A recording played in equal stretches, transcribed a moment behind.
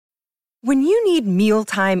When you need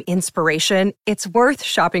mealtime inspiration, it's worth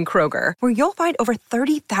shopping Kroger, where you'll find over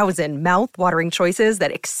 30,000 mouth-watering choices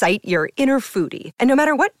that excite your inner foodie. And no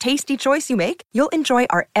matter what tasty choice you make, you'll enjoy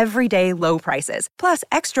our everyday low prices, plus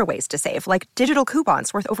extra ways to save, like digital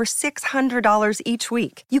coupons worth over $600 each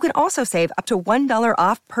week. You can also save up to $1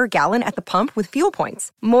 off per gallon at the pump with fuel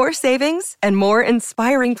points. More savings and more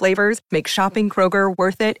inspiring flavors make shopping Kroger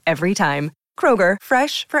worth it every time. Kroger,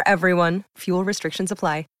 fresh for everyone. Fuel restrictions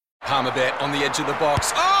apply. Palmerbet on the edge of the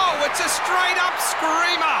box. Oh, it's a straight-up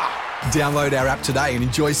screamer! Download our app today and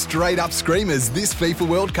enjoy straight-up screamers this FIFA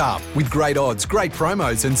World Cup with great odds, great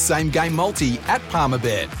promos and same-game multi at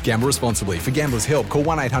Palmerbet. Gamble responsibly. For Gamblers' Help, call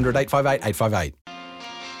 1-800-858-858.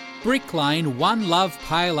 Brick Lane One Love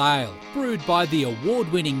Pale Ale, brewed by the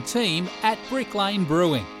award-winning team at Brick Lane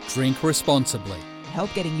Brewing. Drink responsibly.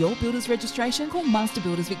 Help getting your builder's registration? Call Master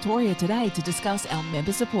Builders Victoria today to discuss our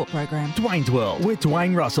member support program. Dwayne's World with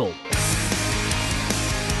Dwayne Russell.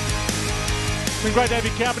 It's been great to have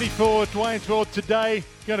your company for Dwayne's World today.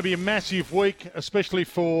 Going to be a massive week, especially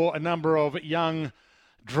for a number of young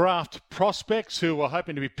draft prospects who are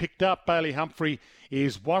hoping to be picked up. Bailey Humphrey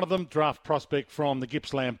is one of them, draft prospect from the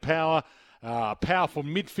Gippsland Power. Powerful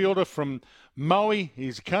midfielder from Moe.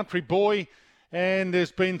 He's a country boy. And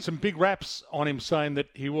there's been some big raps on him saying that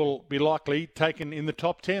he will be likely taken in the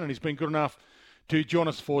top 10, and he's been good enough to join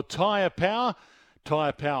us for Tyre Power.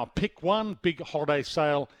 Tyre Power Pick 1. Big holiday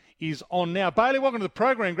sale is on now. Bailey, welcome to the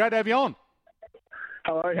program. Great to have you on.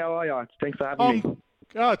 Hello, how are you? Thanks for having me.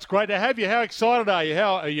 Oh, it's great to have you. How excited are you?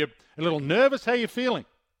 Are you a little nervous? How are you feeling?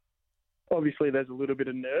 Obviously, there's a little bit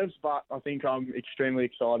of nerves, but I think I'm extremely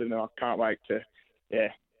excited, and I can't wait to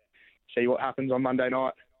see what happens on Monday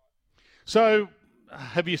night. So,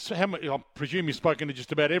 I presume you've spoken to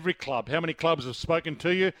just about every club. How many clubs have spoken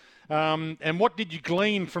to you? And what did you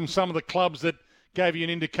glean from some of the clubs that gave you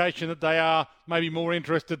an indication that they are maybe more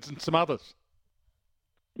interested than some others?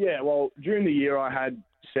 Yeah, well, during the year I had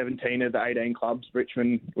 17 of the 18 clubs.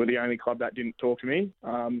 Richmond were the only club that didn't talk to me.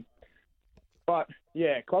 But,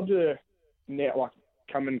 yeah, clubs are now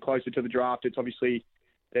coming closer to the draft. It's obviously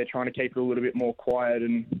they're trying to keep it a little bit more quiet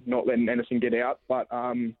and not letting anything get out. But,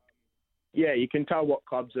 yeah, you can tell what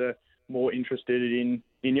clubs are more interested in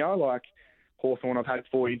you. Like Hawthorn, I've had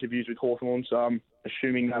 4 interviews with Hawthorn, so I'm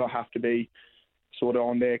assuming that'll have to be sort of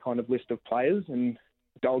on their kind of list of players, and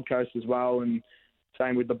Gold Coast as well, and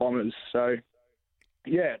same with the Bombers. So,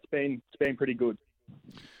 yeah, it's been pretty good.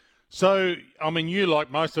 So, I mean, you,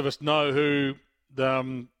 like most of us, know who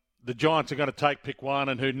the Giants are going to take pick 1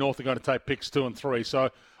 and who North are going to take picks 2 and 3. So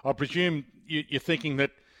I presume you're thinking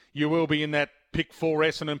that you will be in that pick 4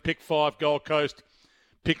 Essendon, pick 5 Gold Coast,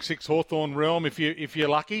 pick 6 Hawthorn realm if you're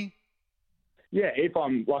lucky? Yeah, if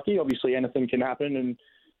I'm lucky, obviously anything can happen.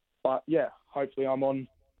 But yeah, hopefully I'm on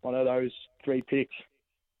one of those 3 picks.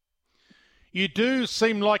 You do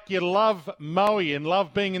seem like you love Moe and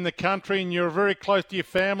love being in the country, and you're very close to your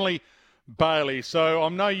family, Bailey. So I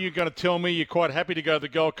know you're going to tell me you're quite happy to go to the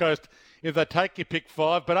Gold Coast if they take you pick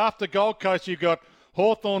 5. But after Gold Coast, you've got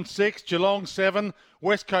Hawthorn 6, Geelong 7,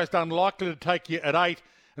 West Coast unlikely to take you at 8,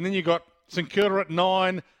 and then you've got St Kilda at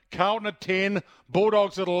 9, Carlton at 10,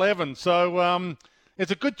 Bulldogs at 11. So there's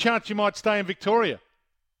a good chance you might stay in Victoria.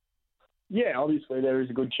 Yeah, obviously there is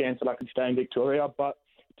a good chance that I could stay in Victoria, but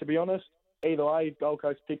to be honest, either way, if Gold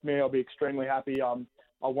Coast pick me, I'll be extremely happy. I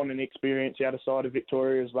want an experience outside of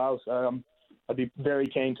Victoria as well, so I'd be very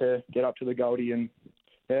keen to get up to the Goldie and,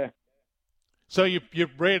 yeah. So you're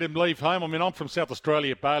ready to leave home. I mean, I'm from South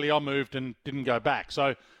Australia, Bailey. I moved and didn't go back.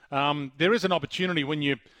 So there is an opportunity when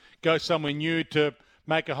you go somewhere new to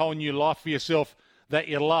make a whole new life for yourself that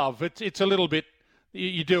you love. It's a little bit,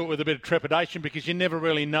 you do it with a bit of trepidation because you never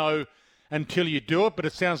really know until you do it, but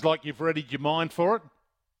it sounds like you've readied your mind for it.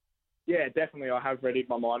 Yeah, definitely. I have readied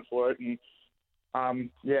my mind for it. And,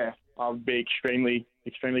 yeah, I'll be extremely,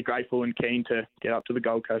 extremely grateful and keen to get up to the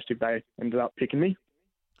Gold Coast if they ended up picking me.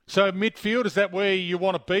 So midfield, is that where you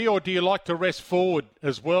want to be, or do you like to rest forward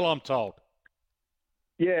as well, I'm told?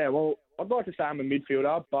 Yeah, well, I'd like to say I'm a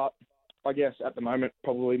midfielder, but I guess at the moment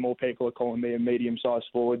probably more people are calling me a medium-sized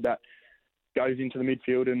forward that goes into the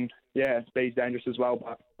midfield, and, yeah, speed's dangerous as well,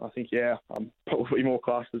 but I think, yeah, I'm probably more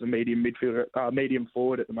classed as a medium midfielder, medium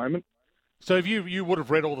forward at the moment. So if you would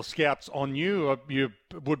have read all the scouts on you, you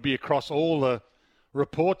would be across all the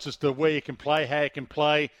reports as to where you can play, how you can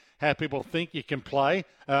play, how people think you can play.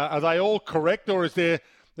 Are they all correct, or is there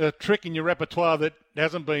a trick in your repertoire that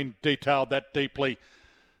hasn't been detailed that deeply?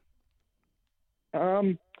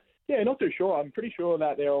 Yeah, not too sure. I'm pretty sure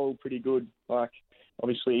that they're all pretty good. Like,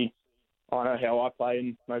 obviously, I know how I play,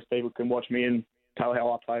 and most people can watch me and tell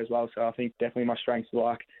how I play as well. So I think definitely my strengths are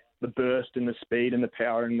like the burst and the speed and the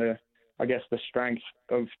power and the strength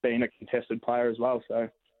of being a contested player as well. So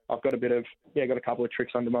I've got got a couple of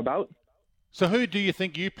tricks under my belt. So who do you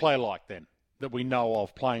think you play like then, that we know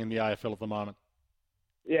of playing in the AFL at the moment?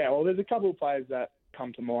 Yeah, well, there's a couple of players that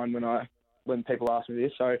come to mind when people ask me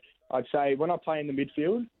this. So I'd say when I play in the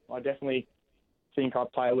midfield, I definitely think I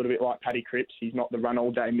play a little bit like Paddy Cripps. He's not the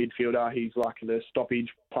run-all-day midfielder. He's like the stoppage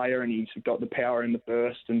player, and he's got the power and the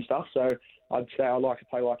burst and stuff. So I'd say I like to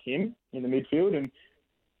play like him in the midfield, and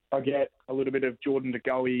I get a little bit of Jordan De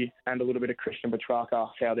Goey and a little bit of Christian Petrarca,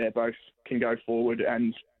 how they both can go forward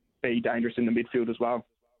and be dangerous in the midfield as well.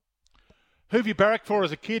 Who have you barracked for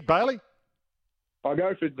as a kid, Bailey? I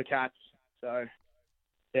go for the Cats. So,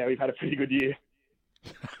 yeah, we've had a pretty good year.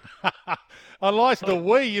 I like the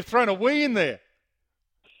wee. You've thrown a wee in there.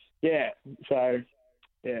 Yeah, so,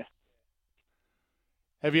 yeah.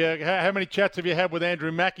 How many chats have you had with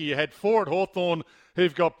Andrew Mackie? You had 4 at Hawthorn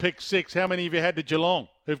who've got pick 6. How many have you had to Geelong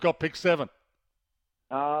who've got pick 7?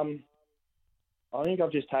 I think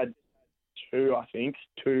I've just had 2,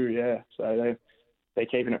 Two, yeah. So they're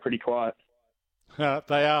keeping it pretty quiet.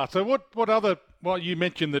 They are. So what other... Well, you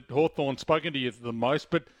mentioned that Hawthorn's spoken to you the most,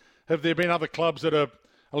 but have there been other clubs that are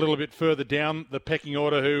a little bit further down the pecking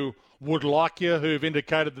order who would like you, who've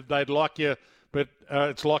indicated that they'd like you, but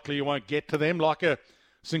it's likely you won't get to them, like a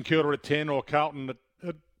St Kilda at 10 or Carlton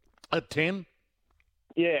at 10?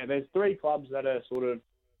 Yeah, there's 3 clubs that are sort of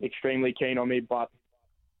extremely keen on me, but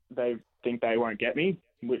they think they won't get me,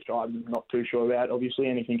 which I'm not too sure about. Obviously,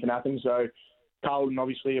 anything can happen. So Carlton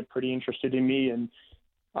obviously are pretty interested in me, and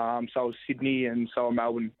so is Sydney and so are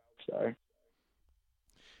Melbourne. So,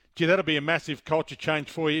 gee, that'll be a massive culture change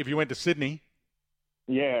for you if you went to Sydney.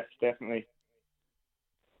 Yeah, definitely.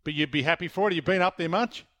 But you'd be happy for it? Have you been up there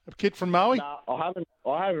much? A kid from Maui? No,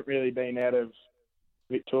 I haven't really been out of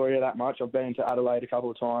Victoria that much. I've been to Adelaide a couple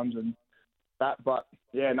of times and that. But,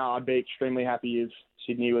 yeah, no, I'd be extremely happy if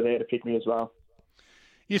Sydney were there to pick me as well.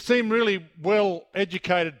 You seem really well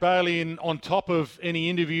educated, Bailey, and on top of any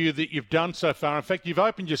interview that you've done so far. In fact, you've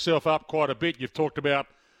opened yourself up quite a bit. You've talked about,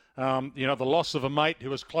 the loss of a mate who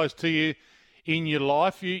was close to you in your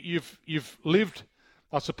life. You've lived,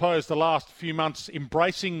 I suppose, the last few months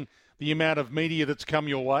embracing the amount of media that's come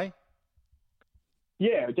your way.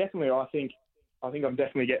 Yeah, definitely. I think I'm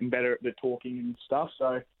definitely getting better at the talking and stuff.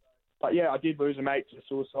 So, but yeah, I did lose a mate to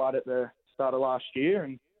suicide at the start of last year,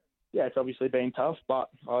 and yeah, it's obviously been tough, but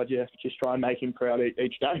I just try and make him proud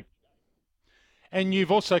each day. And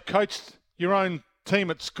you've also coached your own team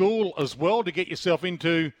at school as well to get yourself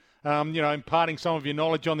into, imparting some of your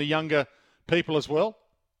knowledge on the younger people as well.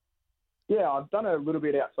 Yeah, I've done a little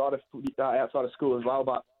bit outside of school as well,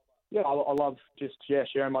 but yeah, I love just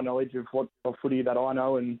sharing my knowledge of footy that I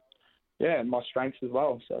know, and yeah, my strengths as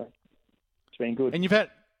well. So it's been good. And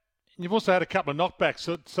you've also had a couple of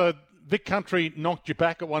knockbacks. So Vic Country knocked you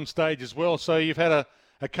back at one stage as well. So you've had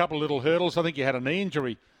a couple of little hurdles. I think you had a knee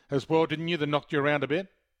injury as well, didn't you? That knocked you around a bit.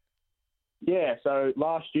 Yeah. So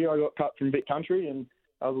last year I got cut from Vic Country, and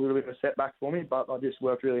that was a little bit of a setback for me. But I just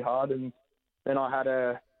worked really hard, and then I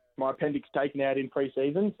had my appendix taken out in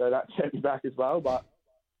pre-season, so that set me back as well.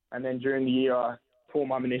 And then during the year, I tore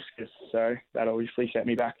my meniscus, so that obviously set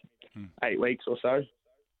me back 8 weeks or so.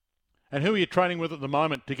 And who are you training with at the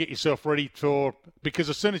moment to get yourself ready for? Because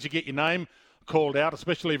as soon as you get your name called out,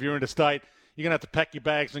 especially if you're interstate, you're going to have to pack your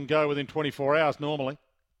bags and go within 24 hours normally.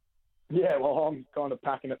 Yeah, well, I'm kind of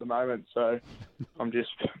packing at the moment, so I'm just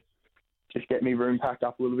getting my room packed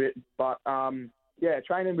up a little bit. But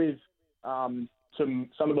training with some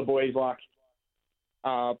of the boys like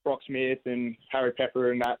Brock Smith and Harry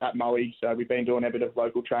Pepper and that at Maui. So we've been doing a bit of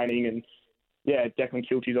local training, and yeah, Declan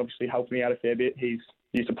Kilty's obviously helped me out a fair bit. He's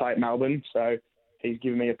used to play at Melbourne, so he's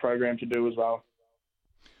given me a program to do as well.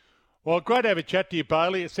 Well, great to have a chat to you,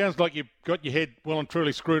 Bailey. It sounds like you've got your head well and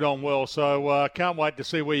truly screwed on well, so can't wait to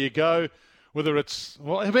see where you go. Whether it's,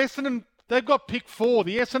 Essendon, they've got pick 4.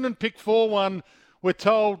 The Essendon pick 4 one, we're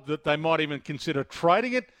told that they might even consider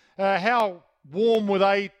trading it. How warm were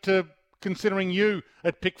they to considering you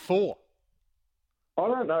at pick 4? I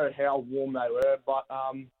don't know how warm they were, but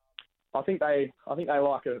I think they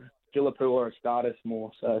like a Gillipoo or a Stardust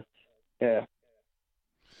more. So, yeah.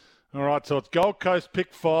 All right, so it's Gold Coast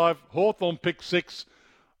pick 5, Hawthorn pick 6.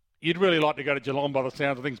 You'd really like to go to Geelong by the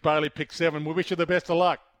sounds of things. Bailey pick 7. We wish you the best of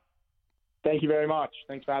luck. Thank you very much.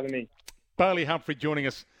 Thanks for having me. Bailey Humphrey joining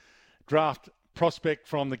us, draft prospect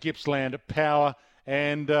from the Gippsland Power.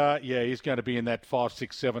 And, he's going to be in that 5,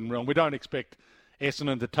 6, 7 realm. We don't expect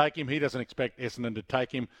Essendon to take him. He doesn't expect Essendon to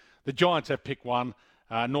take him. The Giants have pick 1.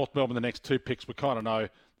 North Melbourne, the next 2 picks. We kind of know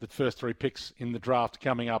the first 3 picks in the draft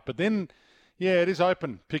coming up. But then Yeah, it is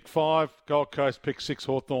open. Pick 5, Gold Coast. Pick 6,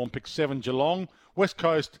 Hawthorn. Pick 7, Geelong. West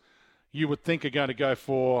Coast, you would think are going to go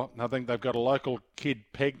for, I think they've got a local kid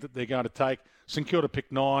peg that they're going to take. St Kilda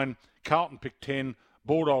pick 9, Carlton pick 10,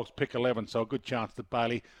 Bulldogs pick 11. So a good chance that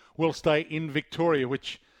Bailey will stay in Victoria,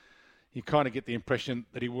 which you kind of get the impression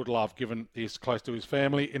that he would love, given he's close to his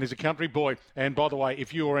family and is a country boy. And by the way,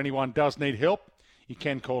 if you or anyone does need help, you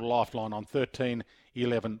can call Lifeline on 13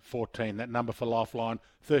 11 14. That number for Lifeline,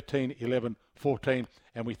 13 11 14.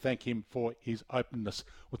 And we thank him for his openness.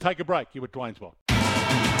 We'll take a break. You at Dwayne's World.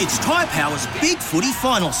 It's Tyre Power's Big Footy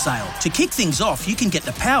Final Sale. To kick things off, you can get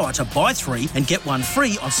the power to buy 3 and get 1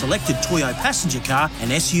 free on selected Toyo passenger car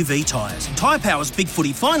and SUV tyres. Tyre Power's Big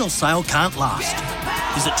Footy Final Sale can't last.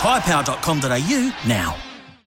 Visit tyrepower.com.au now.